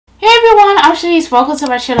Hey everyone, I'm Shanice. Welcome to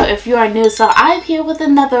my channel if you are new. So I'm here with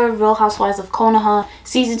another Real Housewives of Konoha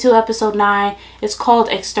Season 2 Episode 9. It's called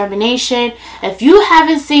Extermination. If you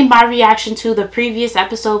haven't seen my reaction to the previous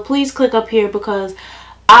episode, please click up here because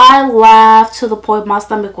I laughed to the point my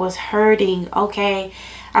stomach was hurting, okay?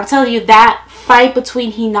 I'm telling you, that fight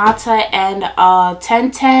between Hinata and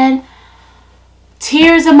Tenten,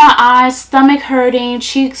 tears in my eyes, stomach hurting,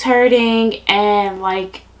 cheeks hurting, and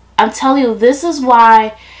like, I'm telling you, this is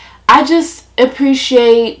why I just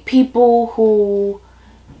appreciate people who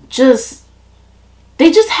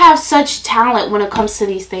they just have such talent when it comes to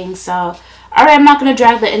these things. So, alright, I'm not going to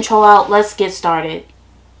drag the intro out. Let's get started.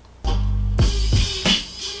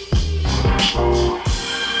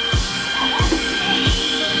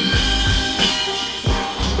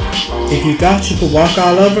 If you thought you could walk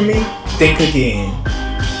all over me, think again.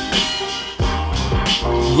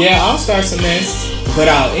 Yeah, I'll start some mess, but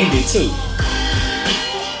I'll end it too.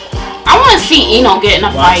 I want to see Ino get in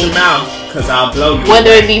a fight. Watch your mouth, cause I'll blow you.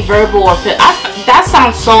 Whether it be verbal or that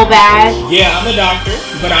sounds so bad. Yeah, I'm a doctor,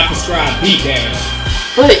 but I prescribe beatdown.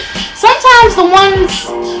 But sometimes the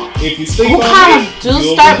ones if you sleep who kind of do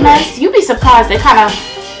start mess, you'd be surprised they kind of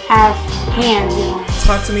have hands, you know.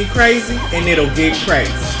 Talk to me crazy, and it'll get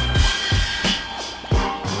crazy.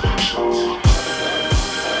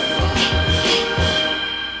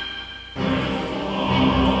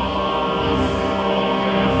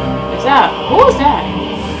 Who is that?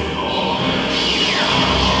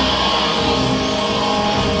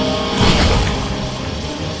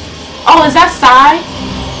 Oh, is that Sai?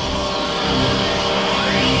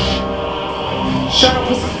 Shut up.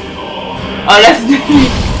 Oh, that's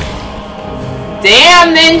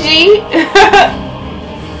damn, Ninji.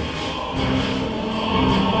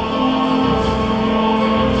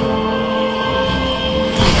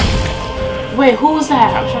 Wait, who was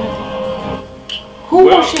that? I'm trying to think. Who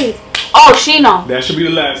was she? Oh, Shino. That should be the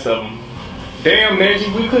last of them. Damn,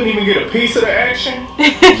 Neji, we couldn't even get a piece of the action.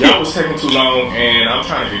 Y'all was taking too long, and I'm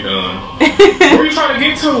trying to get done. Where you trying to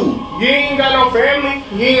get to? You ain't got no family.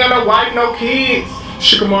 You ain't got no wife, no kids.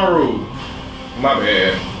 Shikamaru. My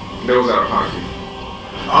bad. That was out of pocket.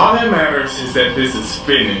 All that matters is that this is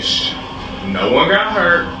finished. No one got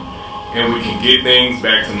hurt, and we can get things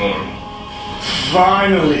back to normal.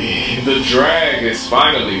 Finally, the drag is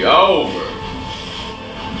finally over.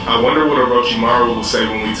 I wonder what Orochimaru will say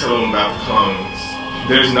when we tell him about the clones.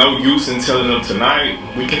 There's no use in telling them tonight.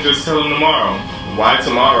 We can just tell him tomorrow. Why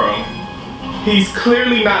tomorrow? He's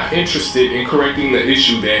clearly not interested in correcting the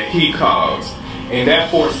issue that he caused, and that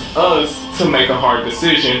forced us to make a hard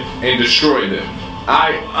decision and destroy them.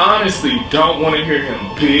 I honestly don't want to hear him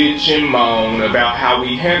bitch and moan about how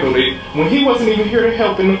we handled it when he wasn't even here to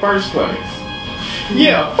help in the first place.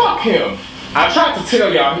 Yeah, fuck him. I tried to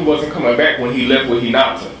tell y'all he wasn't coming back when he left with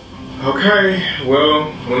Hinata. Okay,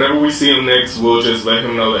 well, whenever we see him next, we'll just let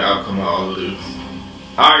him know the outcome of all of this.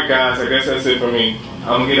 Alright guys, I guess that's it for me.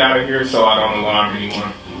 I'm gonna get out of here so I don't alarm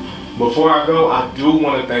anyone. Before I go, I do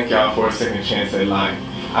want to thank y'all for a second chance at life.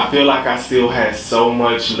 I feel like I still had so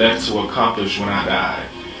much left to accomplish when I died.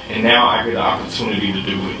 And now I get the opportunity to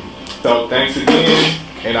do it. So thanks again,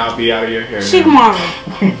 and I'll be out of your hair now.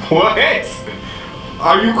 What?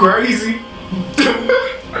 Are you crazy?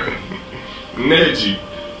 Neji,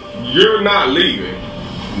 you're not leaving.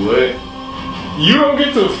 What? You don't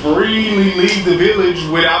get to freely leave the village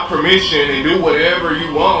without permission and do whatever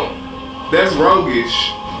you want. That's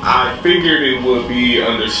roguish. I figured it would be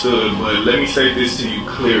understood, but let me say this to you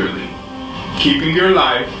clearly. Keeping your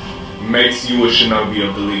life makes you a shinobi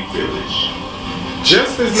of the Leaf Village.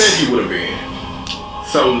 Just as Neji would have been.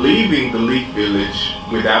 So leaving the Leaf Village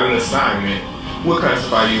without an assignment will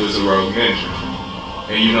classify you as a rogue ninja.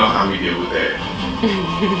 And you know how we deal with that.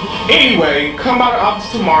 Anyway, come by the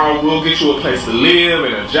office tomorrow. We'll get you a place to live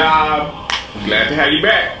and a job. I'm glad to have you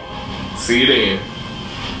back. See you then.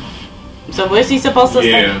 So where's he supposed to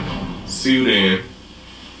stay? Yeah, see you then.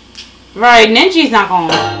 Right, Ninji's not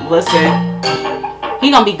gonna listen. He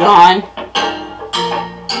gonna be gone.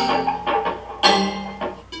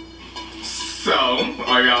 So,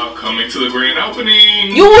 are y'all coming to the grand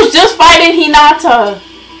opening? You was just fighting Hinata.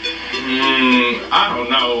 I don't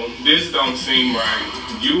know. This don't seem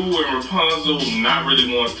right. You and Rapunzel not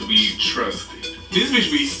really wants to be trusted. This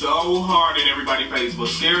bitch be so hard in everybody's face, but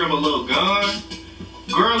scared of a little gun.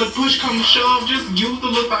 Girl, if push come to shove, just use the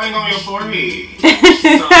little thing on your forehead.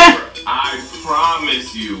 So, I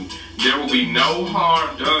promise you, there will be no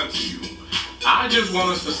harm done to you. I just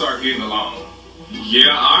want us to start getting along. Yeah,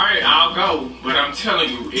 alright, I'll go. But I'm telling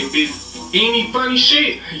you, if it's any funny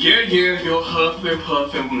shit, yeah, you'll huff and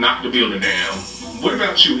puff and knock the building down. What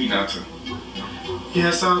about you, Hinata?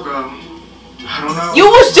 Yes, I'll go. I don't know. You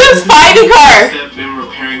was just fighting her. Step in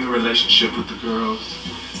repairing the relationship with the girls.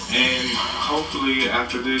 And hopefully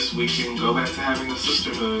after this we can go back to having a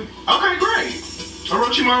sisterhood. Okay, great.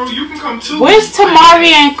 Orochimaru, you can come too. Where's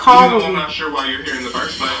Tamari and KARUI? I'm not sure why you're here in the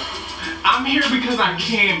first place. I'm here because I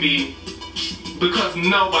can be. Because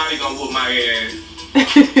nobody gonna whoop my ass.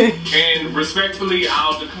 And respectfully,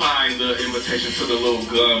 I'll decline the invitation to the little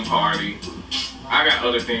gun party. I got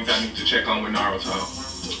other things I need to check on with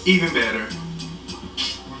Naruto. Even better.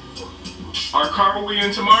 Are KARUI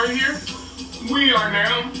and Tamari here? We are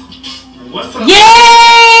now. What's up? Yay!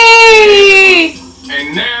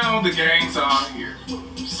 And now the gang's all here.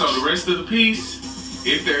 So the rest of the piece,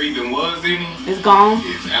 if there even was any, it's gone.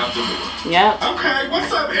 It's out the door. Yep. Okay,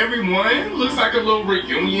 what's up everyone? Looks like a little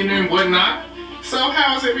reunion and whatnot. So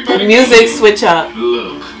how's everybody? The music switch up.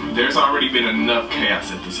 Look, there's already been enough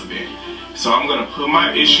chaos at this event. So I'm gonna put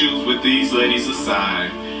my issues with these ladies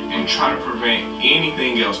aside and try to prevent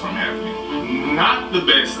anything else from happening. Not the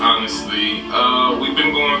best, honestly. We've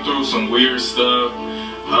been going through some weird stuff.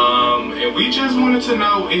 And we just wanted to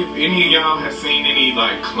know if any of y'all have seen any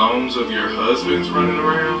like clones of your husbands running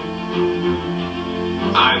around.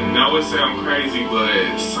 I know it sounds crazy,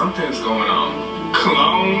 but something's going on.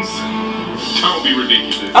 Clones? Don't be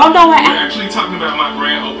ridiculous. Oh no, we're actually talking about my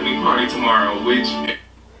grand opening party tomorrow, which...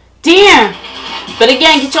 Damn! But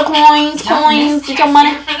again, get your coins, get your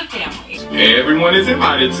money. Everyone is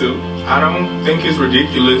invited to. I don't think it's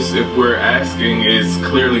ridiculous if we're asking. It's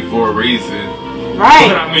clearly for a reason. Right.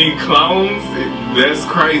 But I mean, clones, that's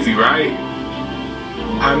crazy, right?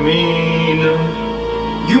 I mean,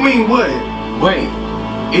 you mean what? Wait,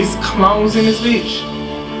 it's clones in this bitch?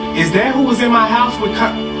 Is that who was in my house with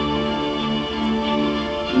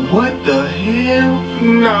what the hell?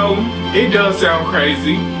 No, it does sound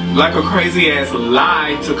crazy. Like a crazy ass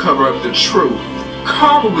lie to cover up the truth.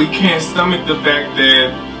 KARUI can't stomach the fact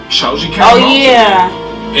that Choji came home. Oh yeah.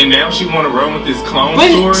 And now she want to run with this clone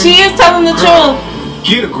but story? She is telling the truth.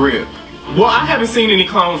 Get a grip. Well, I haven't seen any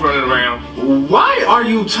clones running around. Why are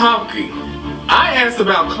you talking? I asked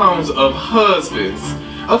about clones of husbands.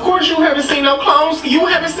 Of course you haven't seen no clones. You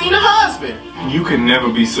haven't seen a husband. You can never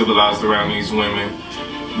be civilized around these women.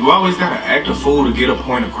 You always gotta act a fool to get a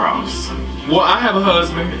point across. Well, I have a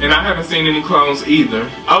husband, and I haven't seen any clones either.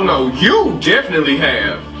 Oh no, you definitely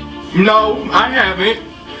have. No, I haven't.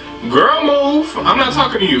 Girl, move. I'm not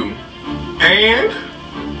talking to you.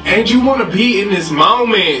 And you want to be in this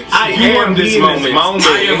moment. I am this moment. You want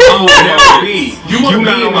to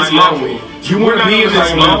be in this moment. You want to be in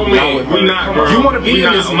this moment. We're not, girl. You want to be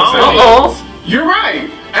in this moment. Uh-oh. You're right.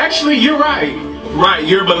 Actually, you're right. Right,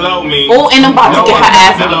 you're below me. Oh, and I'm about to get her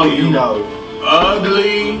ass below you.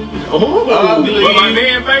 Ugly. Oh, ugly. But my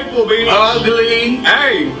man faithful, bitch. Ugly.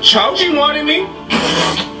 Hey, Choji wanted me.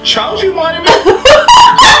 Choji wanted me.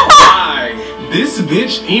 Why? This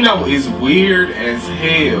bitch, Ino, is weird as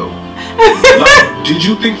hell. Like, did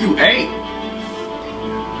you think you ate?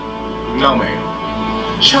 No, man.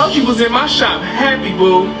 Choji was in my shop, happy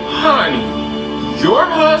boo. Honey, your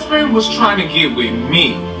husband was trying to get with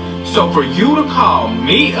me. So for you to call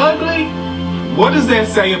me ugly, what does that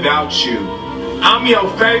say about you? I'm your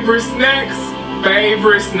favorite snack's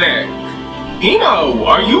favorite snack. Ino,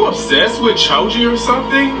 are you obsessed with Choji or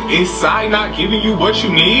something? Is Sai not giving you what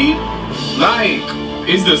you need? Like,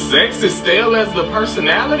 is the sex as stale as the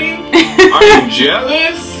personality? Are you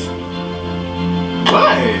jealous?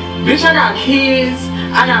 What? Bitch, I got kids,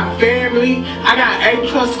 I got family, I got A+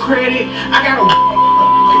 credit, I got a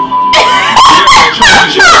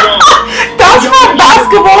That's from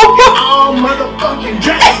basketball. Oh, motherfucking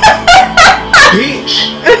bitch.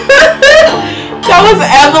 That was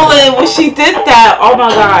Evelyn when she did that. Oh my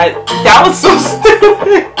god. That was so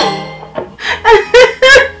stupid.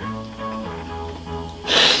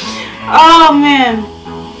 Oh man.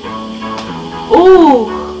 Ooh.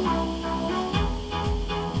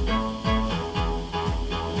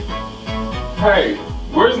 Hey,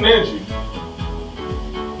 where's Neji?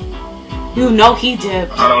 You know he did.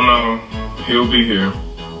 I don't know. He'll be here.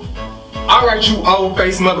 Alright, you old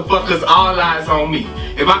face motherfuckers, all eyes on me.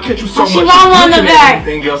 If I catch you so much, looking at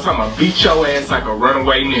anything else, I'ma beat your ass like a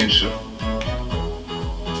runaway ninja.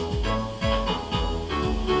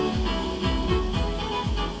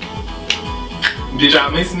 Did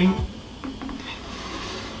y'all miss me?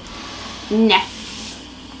 Nah.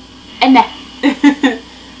 Nah.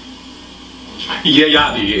 Yeah,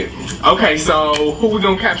 y'all did. Okay, so who we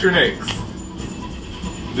gonna capture next?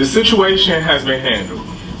 The situation has been handled.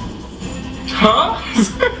 Huh?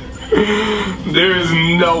 There is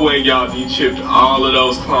no way y'all de-chipped all of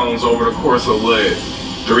those clones over the course of what?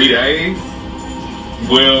 3 days?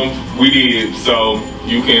 Well, we did, so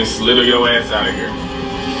you can slither your ass out of here.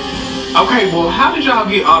 Okay, well, how did y'all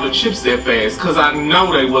get all the chips that fast? Because I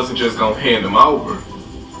know they wasn't just gonna hand them over.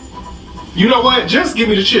 You know what? Just give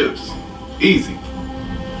me the chips. Easy.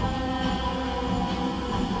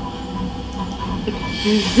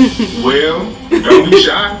 Well, don't be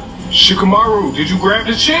shy. Shikamaru, did you grab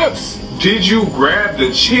the chips? Did you grab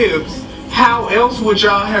the chips? How else would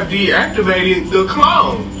y'all have deactivated the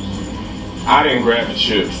clones? I didn't grab the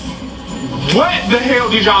chips. What the hell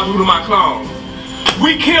did y'all do to my clone?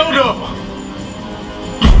 We killed them!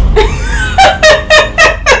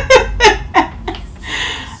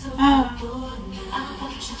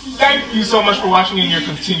 Thank you so much for watching and your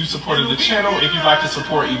continued support of the channel. If you'd like to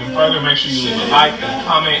support even further, make sure you leave a like and a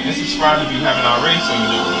comment and subscribe if you haven't already so you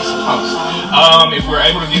know when it's post. If we're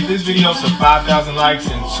able to get this video to 5,000 likes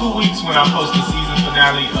in 2 weeks when I post the season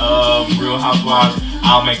finale of Real Housewives,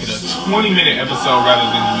 I'll make it a 20-minute episode rather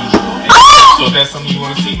than the usual. So if that's something you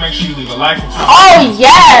want to see, make sure you leave a like and comment. Oh,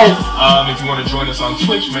 yes! If you want to join us on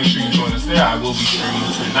Twitch, make sure you join us there. I will be streaming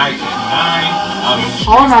tonight at 9.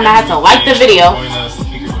 Hold on, I have to like the video. Join us,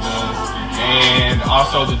 kick it with us. And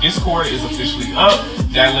also, the Discord is officially up.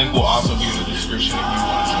 That link will also be in the description if you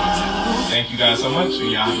want to join that. Thank you guys so much,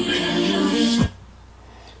 and y'all have a great day.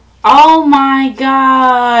 Oh my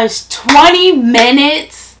gosh, 20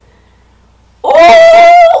 minutes? Ooh,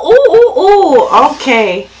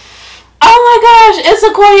 okay. Oh my gosh, it's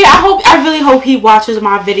a Corey. I really hope he watches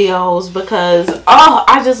my videos because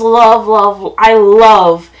I just love.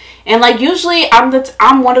 And like usually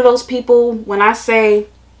I'm one of those people when I say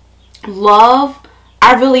love,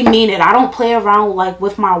 I really mean it. I don't play around like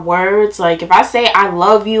with my words. Like if I say I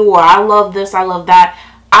love you or I love this, I love that,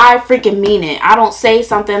 I freaking mean it. I don't say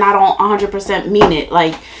something I don't 100% mean it.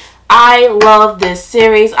 Like I love this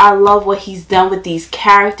series. I love what he's done with these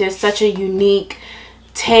characters. Such a unique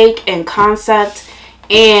take and concept.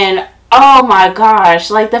 And oh my gosh,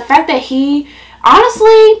 like the fact that he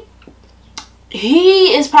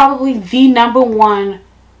is probably the #1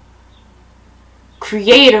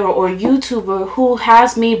 creator or YouTuber who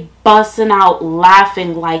has me busting out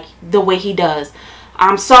laughing like the way he does.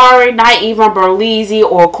 I'm sorry, not even Berlizzi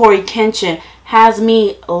or Corey Kenshin has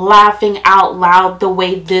me laughing out loud the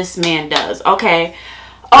way this man does. Okay.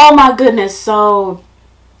 Oh my goodness. So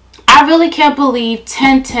I really can't believe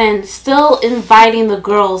 1010 still inviting the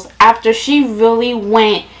girls after she really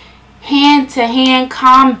went hand-to-hand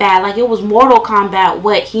combat, like it was Mortal Kombat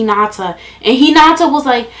with Hinata. And Hinata was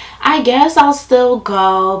like, I guess I'll still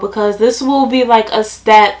go because this will be like a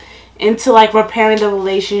step into like repairing the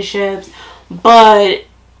relationships. But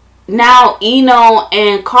now Ino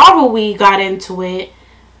and KARUI got into it.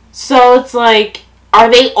 So it's like, are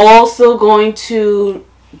they also going to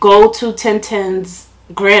go to 1010's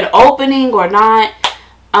grand opening or not?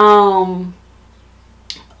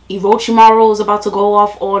 Orochimaru is about to go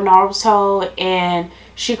off on Naruto and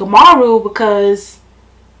Shikamaru because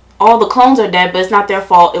all the clones are dead, but it's not their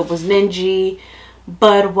fault. It was Ninji.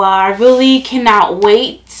 But I really cannot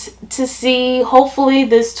wait to see, hopefully,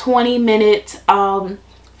 this 20-minute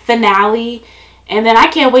finale. And then I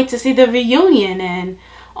can't wait to see the reunion. And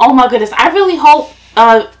oh my goodness, I really hope,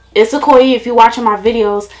 Isakoi, if you're watching my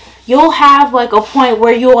videos, you'll have like a point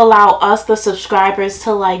where you'll allow us, the subscribers,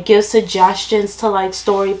 to like give suggestions to like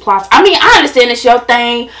story plots. I mean, I understand it's your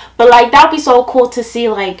thing, but like that would be so cool to see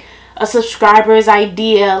like a subscriber's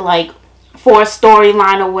idea like for a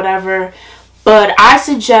storyline or whatever. But I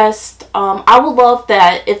suggest, I would love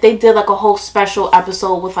that if they did like a whole special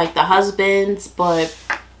episode with like the husbands. But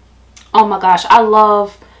oh my gosh, I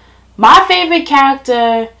love my favorite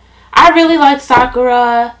character. I really like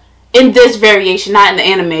Sakura in this variation, not in the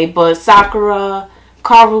anime, but Sakura,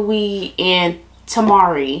 KARUI, and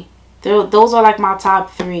Tamari. Those are like my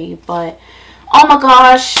top 3. But oh my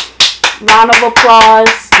gosh, round of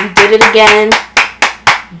applause. We did it again.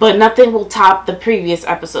 But nothing will top the previous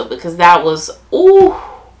episode because that was, ooh,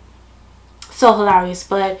 so hilarious.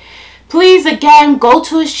 But please, again, go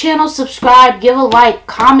to his channel, subscribe, give a like,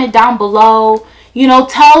 comment down below. You know,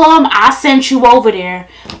 tell them I sent you over there.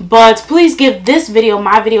 But please give this video,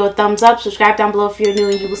 my video, a thumbs up. Subscribe down below if you're new,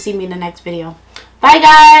 and you will see me in the next video. Bye,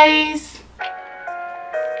 guys.